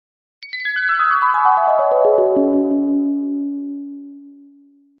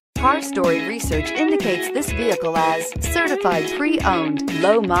4-story research indicates this vehicle as certified pre-owned,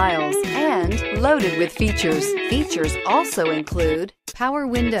 low miles, and loaded with features. Features also include power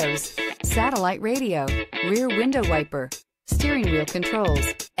windows, satellite radio, rear window wiper, steering wheel controls,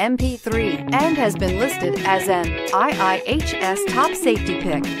 MP3, and has been listed as an IIHS top safety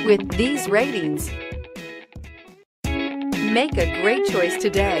pick with these ratings. Make a great choice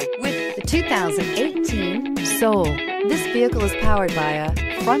today with the 2018 Soul. This vehicle is powered by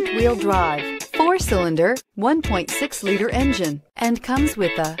a front-wheel drive, 4-cylinder, 1.6-liter engine, and comes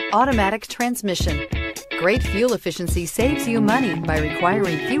with a automatic transmission. Great fuel efficiency saves you money by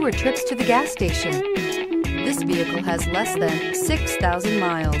requiring fewer trips to the gas station. This vehicle has less than 6,000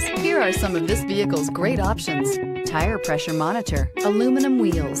 miles. Here are some of this vehicle's great options: tire pressure monitor, aluminum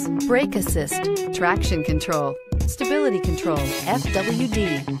wheels, brake assist, traction control, stability control,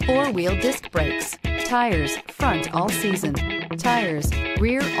 FWD, 4-wheel disc brakes, tires, front all season, tires,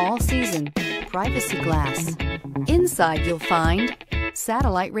 rear all season, privacy glass. Inside you'll find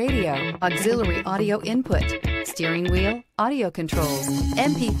satellite radio, auxiliary audio input, steering wheel audio controls,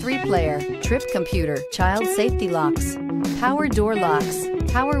 MP3 player, trip computer, child safety locks, power door locks,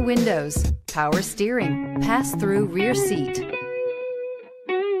 power windows, power steering, pass-through rear seat.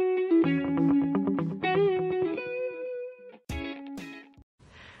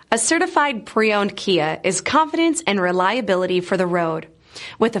 A certified pre-owned Kia is confidence and reliability for the road.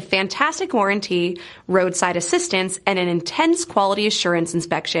 With a fantastic warranty, roadside assistance, and an intense quality assurance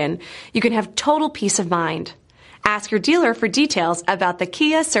inspection, you can have total peace of mind. Ask your dealer for details about the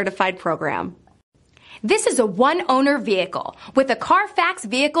Kia Certified program. This is a one-owner vehicle with a CARFAX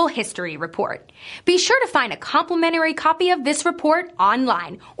Vehicle History Report. Be sure to find a complimentary copy of this report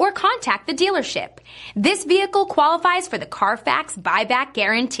online or contact the dealership. This vehicle qualifies for the CARFAX Buyback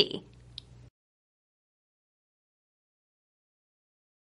Guarantee.